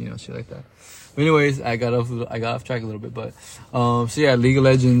wish, you know, shit like that. But anyways, I got off track a little bit, but so yeah, League of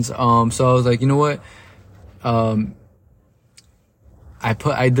Legends. So I was like, you know what,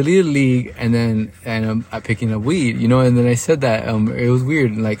 I deleted League, and I'm picking up weed, you know. And then I said that it was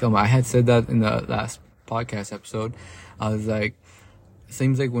weird, like I had said that in the last podcast episode. I was like, it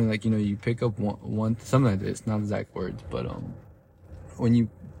seems like when, like, you know, you pick up one something like this, not exact words, but when you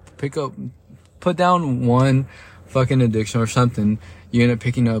put down one fucking addiction or something, you end up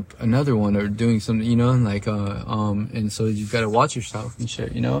picking up another one or doing something, you know, like and so you've got to watch yourself and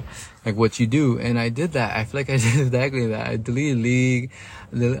shit, you know, like what you do. And I did that. I feel like I did exactly that. I deleted League,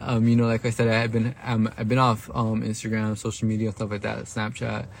 you know, like I said, I've been off Instagram, social media, stuff like that,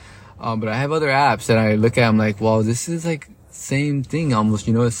 Snapchat. But I have other apps that I look at. I'm like, wow, this is like same thing almost.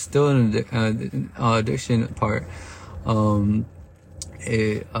 You know, it's still an addiction part.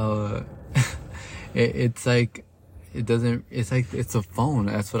 It's like it doesn't. It's like it's a phone.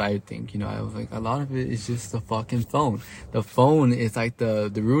 That's what I think. You know, I was like, a lot of it is just the fucking phone. The phone is like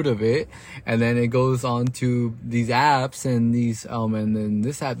the root of it, and then it goes on to these apps and these and then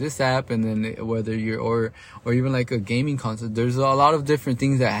this app, and then whether you're or even like a gaming console. There's a lot of different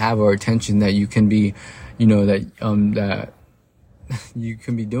things that have our attention that you can be, you know, that you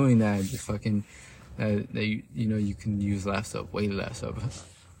can be doing that just fucking that you know you can use less of, way less of,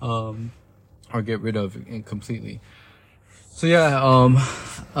 or get rid of it completely. So yeah, I'm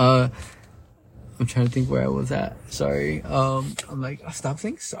trying to think where I was at. Sorry. I'm like, stop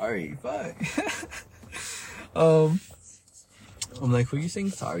saying sorry, but I'm like, who are you saying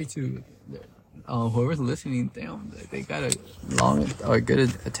sorry to? Whoever's listening, damn, they got a long or good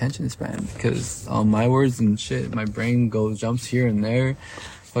attention span, because my words and shit, my brain jumps here and there,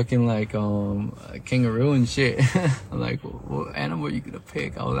 fucking like a kangaroo and shit. I'm like, what animal are you gonna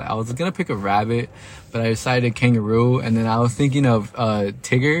pick? I was gonna pick a rabbit, but I decided kangaroo, and then I was thinking of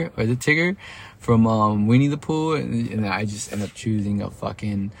Tigger, or the Tigger from Winnie the Pooh, and I just ended up choosing a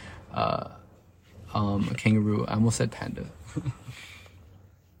fucking a kangaroo. I almost said panda.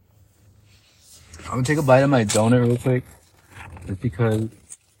 I'm gonna take a bite of my donut real quick, just because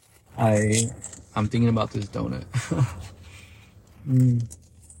I'm thinking about this donut.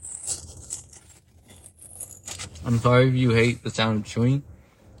 I'm sorry if you hate the sound of chewing.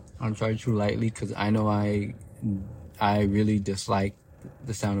 I'm trying to chew lightly, because I know I really dislike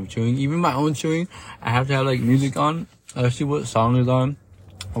the sound of chewing. Even my own chewing, I have to have like music on. Let's see what song is on,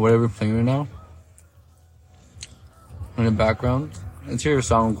 or whatever playing right now in the background. Let's hear a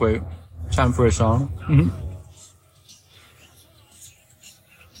song quick. Time for a song.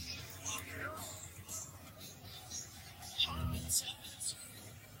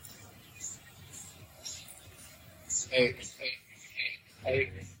 Hey.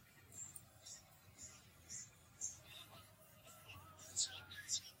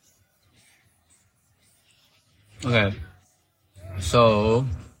 Okay. So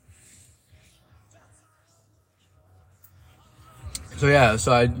yeah,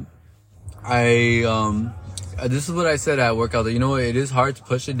 so this is what I said at workout, that, you know what, it is hard to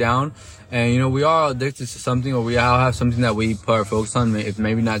push it down, and, you know, we are addicted to something, or we all have something that we put our focus on. If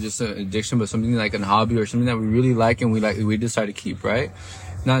maybe not just an addiction, but something like a hobby or something that we really like, and we decide to keep, right?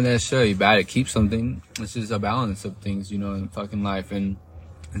 Not necessarily bad to keep something. It's just a balance of things, you know, in fucking life, and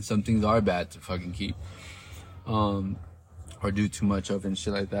some things are bad to fucking keep, or do too much of and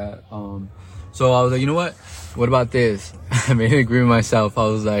shit like that. So I was like, you know what about this? I made an agreement with myself. I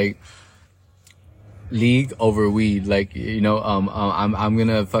was like, League over weed. Like, I'm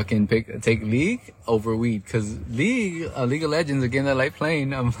gonna fucking take League over weed, cause League of Legends, a game that I like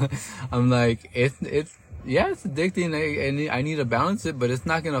playing. I'm like, it's addicting, and I need to balance it, but it's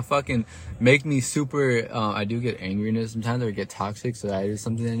not gonna fucking make me super, I do get angriness sometimes, or get toxic, so that is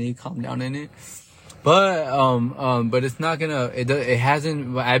something I need to calm down in it. But it's not gonna, it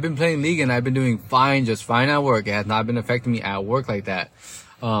hasn't, I've been playing League and I've been doing just fine at work. It has not been affecting me at work like that.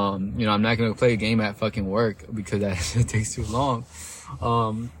 I'm not gonna play a game at fucking work because that shit takes too long.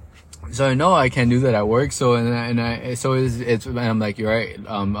 So I know I can't do that at work. So, and I'm like, you're right.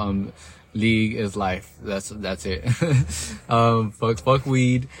 League is life. That's it. Fuck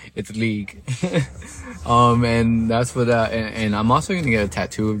weed. It's League. And that's what that, and I'm also gonna get a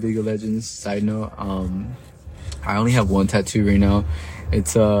tattoo of League of Legends. Side note, I only have one tattoo right now.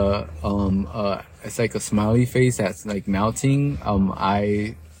 It's it's like a smiley face that's like melting.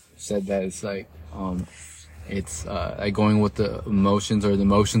 I said that it's like, it's, like going with the emotions or the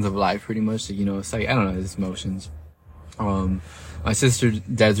motions of life pretty much. So, it's like, I don't know, it's emotions. My sister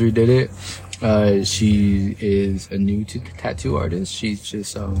Desiree did it. She is a new tattoo artist. She's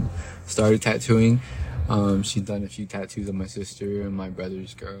just started tattooing. She's done a few tattoos of my sister and my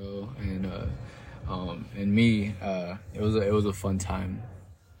brother's girl and me. It was a fun time.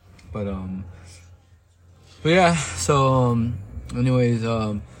 But yeah. So anyways,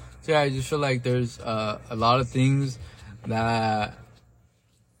 so yeah, I just feel like there's a lot of things that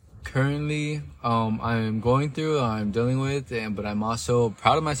currently I'm going through, I'm dealing with, but I'm also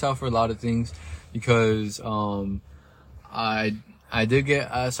proud of myself for a lot of things, because I did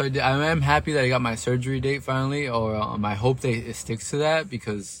get so I am happy that I got my surgery date finally, or I hope it sticks to that,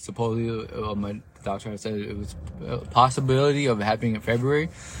 because supposedly my doctor said it was a possibility of happening in February.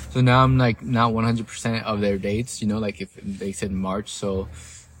 So now I'm like not 100% of their dates, like if they said March, so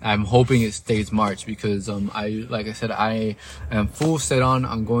I'm hoping it stays March, because like I said, I am full set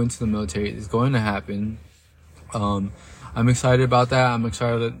on going to the military. It's going to happen. I'm excited about that. I'm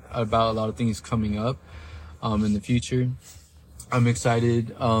excited about a lot of things coming up in the future. I'm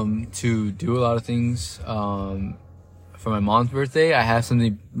excited to do a lot of things for my mom's birthday. I have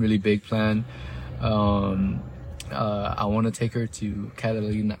something really big planned. I want to take her to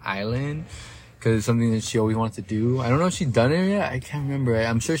Catalina Island, because it's something that she always wants to do. I don't know if she's done it yet. I can't remember.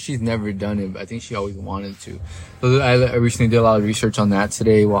 I'm sure she's never done it, but I think she always wanted to. So I recently did a lot of research on that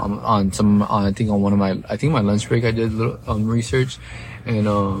today. While I'm on one of my lunch break, I did a little research, and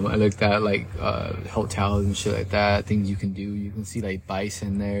I looked at like hotels and shit like that, things you can do. You can see like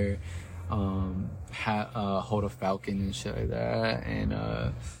bison there, hold a falcon and shit like that, and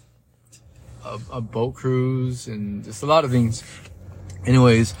a boat cruise, and just a lot of things.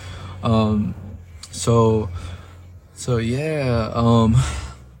 Anyways, so yeah,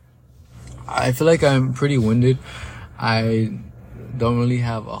 I feel like I'm pretty winded. I don't really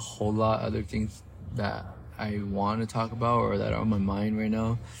have a whole lot other things that I want to talk about or that are on my mind right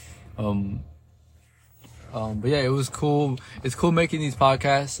now. But yeah, it was cool. It's cool making these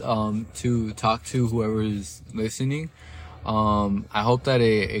podcasts, to talk to whoever is listening. I hope that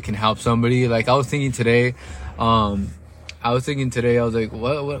it can help somebody. Like I was thinking today, I was like,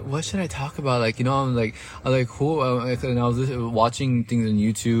 what should I talk about? Like, I was like, who, and I was watching things on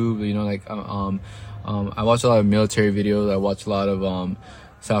YouTube, I watch a lot of military videos. I watch a lot of,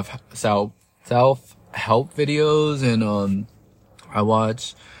 self-help videos, and, I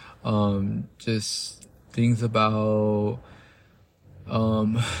watch, just things about,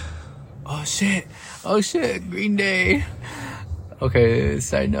 oh shit, Green Day. Okay,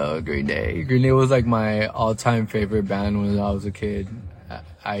 side note, Green Day. Green Day was like my all-time favorite band when I was a kid.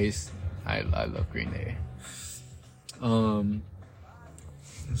 I love Green Day.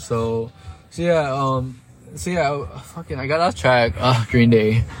 So yeah, fucking, I got off track. Green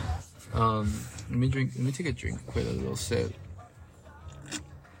Day. Let me take a drink, quick, a little sip.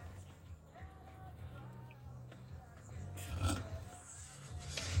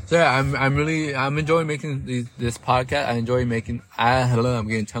 So yeah, I'm enjoying making this podcast. I enjoy making, I'm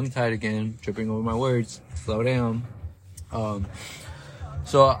getting tongue tied again, tripping over my words. Slow down.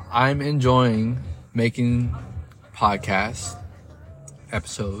 So I'm enjoying making podcast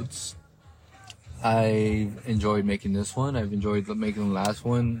episodes. I've enjoyed making this one. I've enjoyed making the last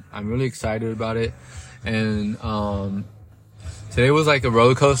one. I'm really excited about it. And, today was like a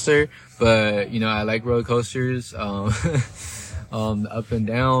roller coaster, but I like roller coasters. The up and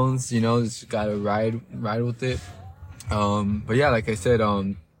downs, just gotta ride with it. But yeah, like I said,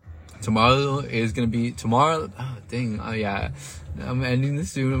 tomorrow is gonna be, yeah, I'm ending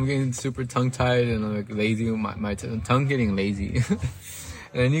this soon. I'm getting super tongue tied and I'm like lazy, my tongue getting lazy.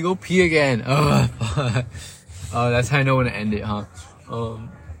 and then you go pee again. Oh, that's how I know when to end it, huh?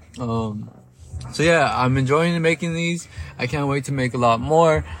 So yeah, I'm enjoying making these. I can't wait to make a lot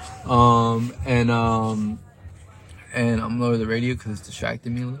more. And I'm lower the radio because it's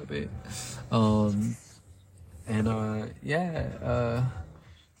distracting me a little bit.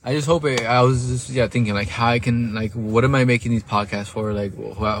 I just hope I was just thinking like how I can, like, what am I making these podcasts for? Like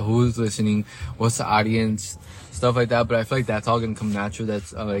who's listening? What's the audience? Stuff like that. But I feel like that's all gonna come natural.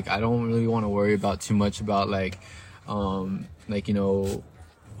 That's like I don't really want to worry about too much about like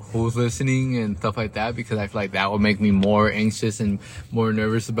who's listening and stuff like that, because I feel like that would make me more anxious and more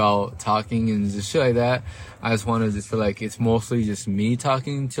nervous about talking and just shit like that. I just want to just feel like it's mostly just me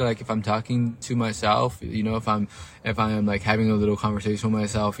talking to, like, if I'm talking to myself, if I'm like having a little conversation with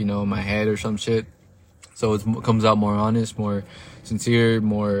myself, in my head or some shit. So it comes out more honest, more sincere,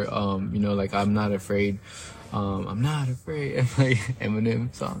 more, like I'm not afraid. I'm not afraid. Like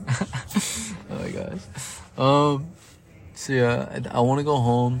Eminem song. Oh my gosh. So yeah, I want to go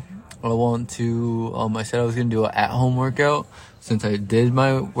home. I want to, I said I was going to do an at-home workout. Since I did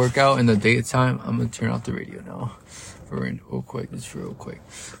my workout in the daytime, I'm going to turn off the radio now. Real quick.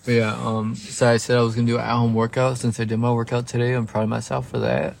 But yeah, so I said I was going to do an at-home workout. Since I did my workout today, I'm proud of myself for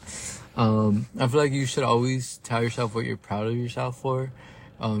that. I feel like you should always tell yourself what you're proud of yourself for.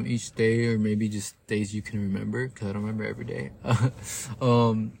 Each day, or maybe just days you can remember, because I don't remember every day.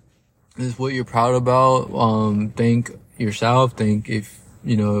 Is what you're proud about. Thank yourself. Think if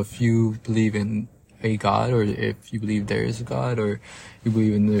you believe in a God, or if you believe there is a God, or you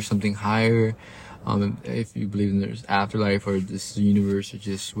believe in there's something higher, if you believe in there's afterlife, or this universe, or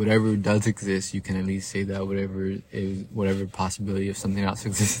just whatever does exist, you can at least say that whatever possibility of something else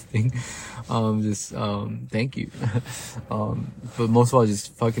existing, thank you. But most of all,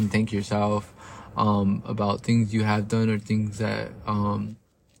 just fucking thank yourself about things you have done, or things that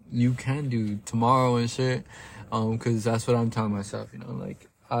you can do tomorrow and shit. Cause that's what I'm telling myself, like,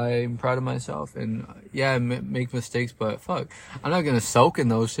 I'm proud of myself, and yeah, I make mistakes, but fuck, I'm not gonna soak in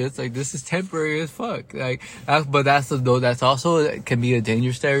those shits. Like, this is temporary as fuck. Like, that's also can be a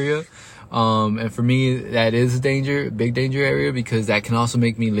dangerous area. And for me, that is a big danger area, because that can also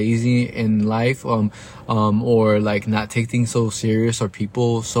make me lazy in life, or like not take things so serious, or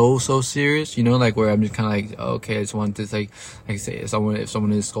people so serious, like where I'm just kind of like, okay, I just want this, like say, if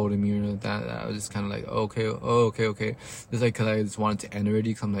someone is scolding me or like that, I was just kind of like, okay. Just like, cause I just wanted to end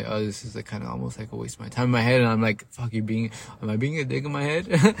already, cause I'm like, oh, this is like kind of almost like a waste of my time in my head, and I'm like, fuck, am I being a dick in my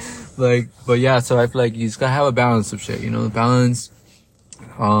head? Like, but yeah, so I feel like you just gotta have a balance of shit, balance,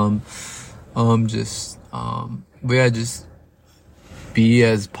 just be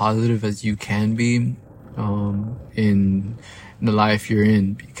as positive as you can be, in the life you're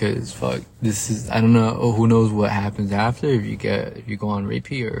in, because fuck, I don't know, who knows what happens after, if you go on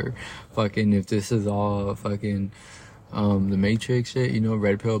repeat, or fucking, if this is all fucking, the Matrix shit,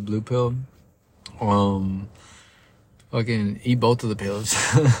 red pill, blue pill, fucking eat both of the pills,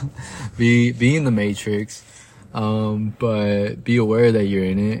 be in the Matrix, but be aware that you're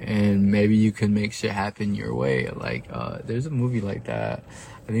in it, and maybe you can make shit happen your way. Like, there's a movie like that.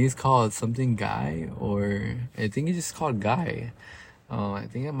 I think it's called something Guy, or I think it's just called Guy. I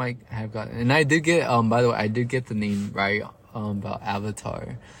think I might have gotten, and I did get, by the way, I did get the name right, about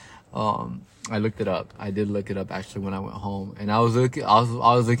Avatar. I looked it up. I did look it up actually when I went home, and I was looking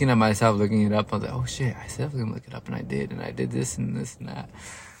at myself, looking it up. I was like, oh shit, I said I was gonna look it up, and I did this and this and that.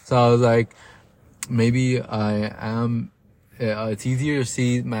 So I was like, maybe I am, it's easier to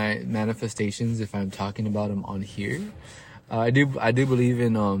see my manifestations if I'm talking about them on here. I do believe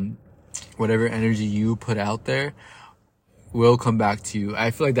in, whatever energy you put out there will come back to you.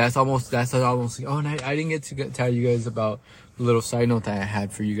 I feel like that's almost, oh, and I didn't get to tell you guys about the little side note that I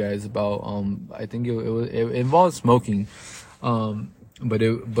had for you guys about, I think it involved smoking, but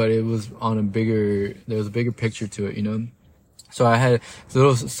it was on there was a bigger picture to it, So I had a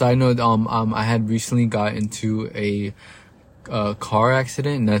little side note. I had recently got into a car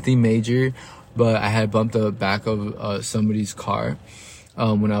accident, nothing major, but I had bumped the back of somebody's car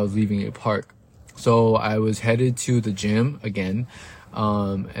when I was leaving a park. So I was headed to the gym again,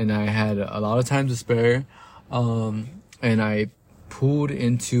 and I had a lot of time to spare, and I pulled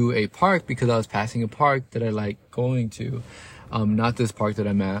into a park because I was passing a park that I like going to, not this park that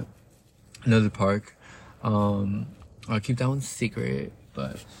I'm at, another park. I'll keep that one secret,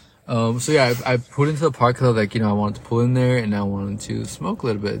 but, so yeah, I pulled into the park because I was like, I wanted to pull in there, and I wanted to smoke a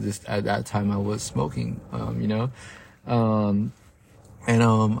little bit. Just at that time I was smoking, I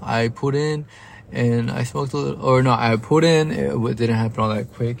pulled in, and I smoked a little, or no, I put in, it didn't happen all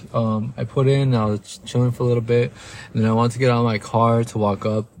that quick. I put in, I was chilling for a little bit, and then I wanted to get out of my car to walk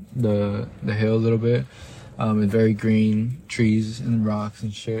up the hill a little bit. It's very green, trees and rocks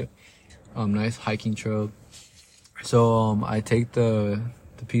and shit. Nice hiking trail. So, I take the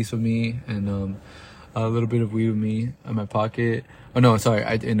piece with me and, a little bit of weed with me in my pocket. Oh no, sorry,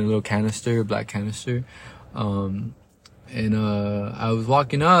 in a little canister, black canister. And I was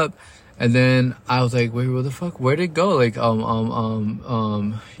walking up, and then I was like, wait, what the fuck? Where'd it go? Like,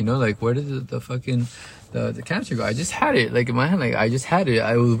 you know, like, where did the fucking, the canister go? I just had it, like, in my hand, like, I just had it.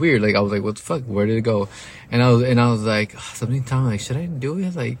 It was weird. Like, I was like, what the fuck? Where did it go? And I was like, something telling me, like, should I do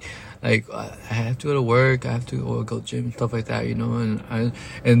it? Like, I have to go to work, I have to go gym and stuff like that, you know,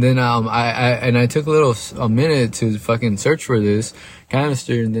 and then, I took a minute to fucking search for this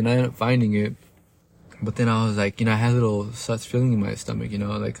canister, and then I ended up finding it. But then I was like, you know, I had a little such feeling in my stomach, you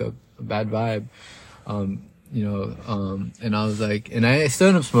know, like a bad vibe, you know, and I was like, and I still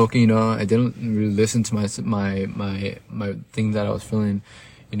ended up smoking, you know, I didn't really listen to my thing that I was feeling,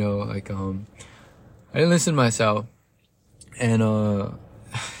 you know, like, I didn't listen to myself, and,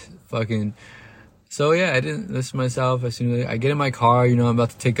 fucking, so yeah, I didn't listen to myself. As soon as I get in my car, you know, I'm about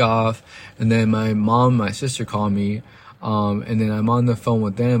to take off, and then my sister called me, and then I'm on the phone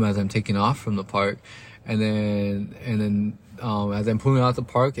with them as I'm taking off from the park, and then as I'm pulling out the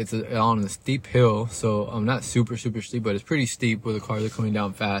park, it's on a steep hill, so not super steep, but it's pretty steep where the cars are coming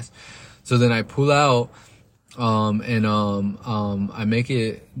down fast. So then I pull out, and I make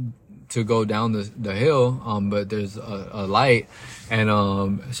it to go down the hill, but there's a light, and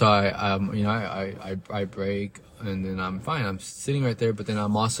so I brake, and then I'm fine. I'm sitting right there, but then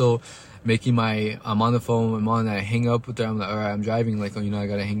I'm also I'm on the phone with Mom, and I hang up with her. I'm like, all right, I'm driving, like, you know, I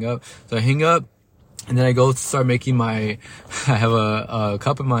gotta hang up. So I hang up, and then I go to start making I have a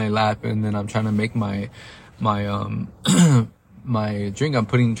cup in my lap, and then I'm trying to make my my drink.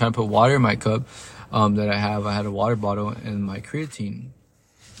 Trying to put water in my cup, that I had a water bottle and my creatine,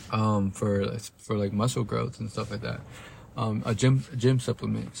 for like muscle growth and stuff like that. A gym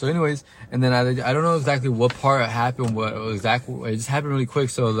supplement. So anyways, and then I don't know exactly what part happened, it just happened really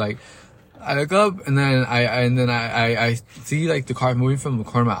quick. So like, I look up, and then I see like the car moving from the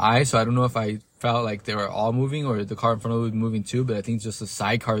corner of my eye. So I don't know if I felt like they were all moving or the car in front of me was moving too, but I think just the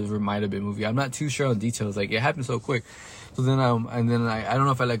side cars might have been moving. I'm not too sure on details. Like, it happened so quick. So then I don't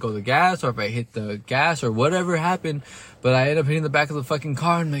know if I let go of the gas or if I hit the gas or whatever happened, but I ended up hitting the back of the fucking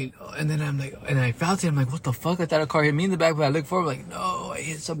car, and I felt it. I'm like, what the fuck? I thought a car hit me in the back, but I look forward, like, no, I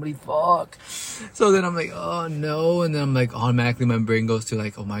hit somebody, fuck. So then I'm like, oh no, and then I'm like, automatically my brain goes to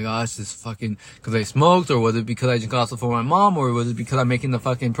like, oh my gosh, this fucking, cause I smoked, or was it because I just got off the phone with my mom, or was it because I'm making the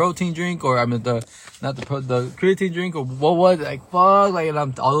fucking protein drink, or I'm at the creatine drink, or what was it? Like, fuck, like,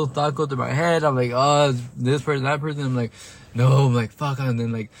 and all those thoughts go through my head. I'm like, oh, this person, that person. I'm like, no, I'm like, fuck, and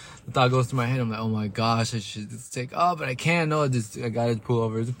then like, the thought goes through my head. I'm like, oh my gosh, I should just take off, but I can't. No, I gotta pull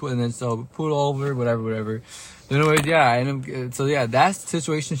over. And then so pull over, whatever. Anyways, yeah, so yeah, that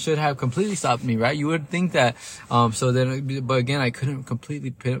situation should have completely stopped me, right? You would think that, so then, but again, I couldn't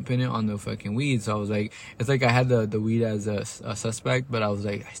completely pin it on the fucking weed. So I was like, it's like I had the weed as a suspect, but I was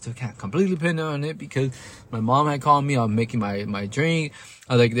like, I still can't completely pin it on it because my mom had called me. I'm making my drink.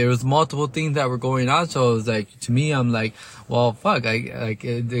 Like, there was multiple things that were going on. So I was like, to me, I'm like, well, fuck,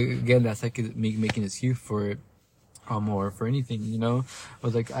 again, that's like me making an excuse for it. Or for anything, you know. I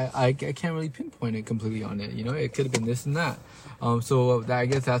was like, I can't really pinpoint it completely on it, you know. It could have been this and that. So I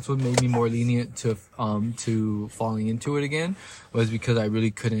guess that's what made me more lenient to falling into it again, was because I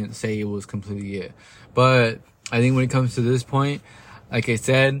really couldn't say it was completely it. But I think when it comes to this point, like I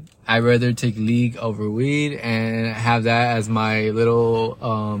said, I'd rather take league over weed and have that as my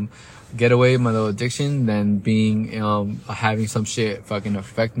little getaway, my little addiction, than being having some shit fucking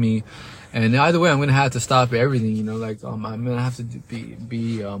affect me. And either way, I'm gonna have to stop everything, you know. Like, I'm gonna have to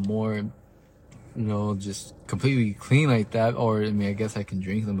be more, you know, just completely clean like that. Or, I mean, I guess I can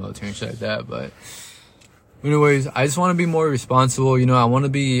drink some military and shit like that. But anyways, I just want to be more responsible, you know. I'm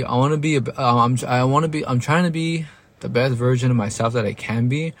trying to be the best version of myself that I can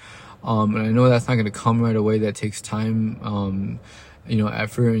be. And I know that's not gonna come right away. That takes time, you know,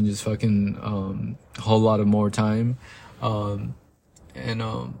 effort, and just fucking a whole lot of more time.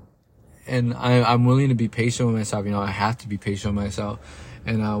 And I'm willing to be patient with myself. You know, I have to be patient with myself,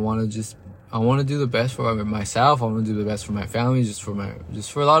 and I want to do the best for myself. I want to do the best for my family, just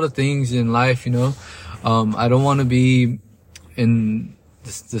for a lot of things in life, you know. I don't want to be in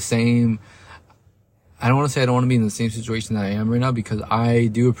the same, I don't want to say I don't want to be in the same situation that I am right now, because I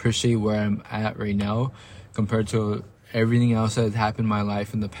do appreciate where I'm at right now compared to everything else that has happened in my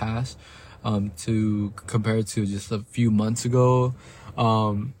life in the past. to compare to just a few months ago.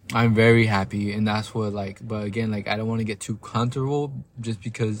 I'm very happy, and that's what, like, but again, like, I don't want to get too comfortable just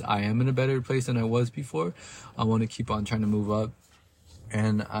because I am in a better place than I was before. I want to keep on trying to move up,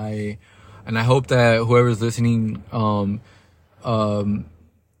 and I hope that whoever's listening,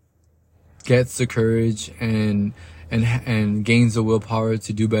 gets the courage and gains the willpower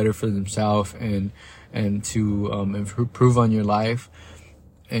to do better for themselves and to improve on your life,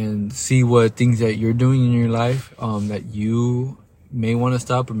 and see what things that you're doing in your life that you may want to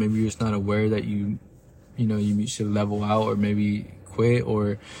stop, or maybe you're just not aware that you should level out, or maybe quit,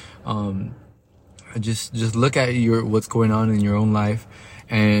 or just look at what's going on in your own life,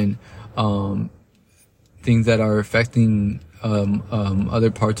 and things that are affecting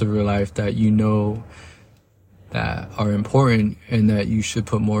other parts of your life that that are important and that you should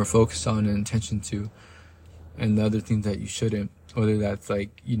put more focus on and attention to, and the other things that you shouldn't. Whether that's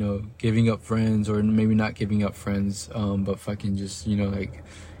like, giving up friends, or maybe not giving up friends, but fucking just, like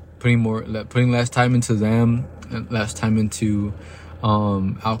putting less time into them, and less time into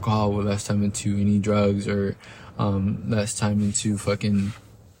alcohol, or less time into any drugs, or less time into fucking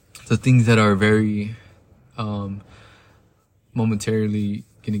the things that are very momentarily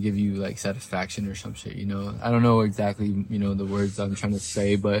gonna give you like satisfaction or some shit, I don't know exactly, the words I'm trying to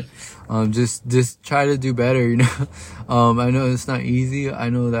say, but just try to do better, I know it's not easy. I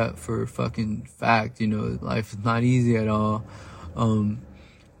know that for a fucking fact, life is not easy at all.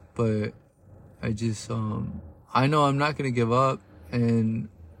 But I just I know I'm not gonna give up, and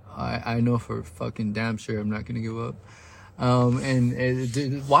I know for fucking damn sure I'm not gonna give up.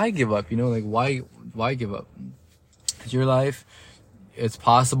 Why give up? Like, why give up? It's your life. It's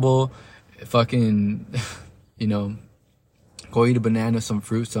possible. Fucking, go eat a banana, some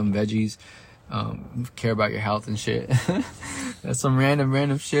fruit, some veggies. Care about your health and shit. That's some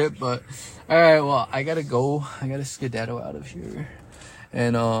random shit. But all right, well, I gotta go. I gotta skedaddle out of here,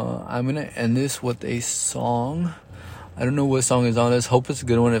 and I'm gonna end this with a song. I don't know what song is on this. Hope it's a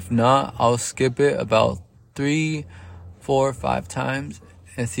good one. If not, I'll skip it about 3, 4, 5 times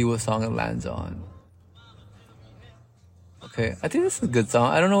and see what song it lands on. Okay, I think this is a good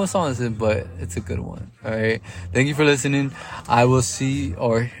song. I don't know what song this is, but it's a good one. All right, thank you for listening. I won't see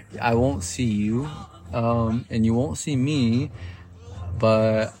you, and you won't see me,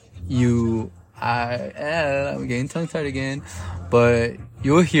 but I'm getting tongue-tied again, but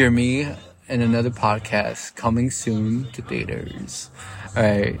you'll hear me in another podcast coming soon to theaters. All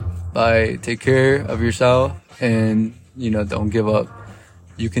right, bye. Take care of yourself, and don't give up.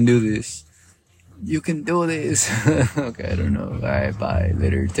 You can do this. You can do this. Okay, I don't know. All right, bye.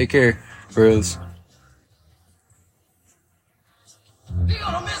 Later. Take care, bros. You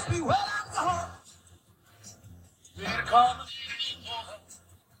gonna miss me when I'm gone. You ain't call me anymore.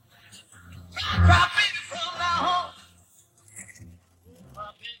 Cry baby from now on. My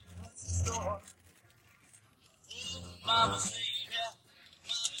baby was the store. Mama say yeah.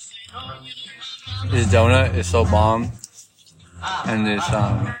 Mama say no. This donut is so bomb, and this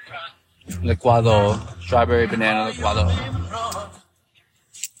licuado, strawberry banana licuado.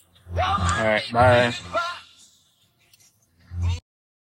 Alright, bye.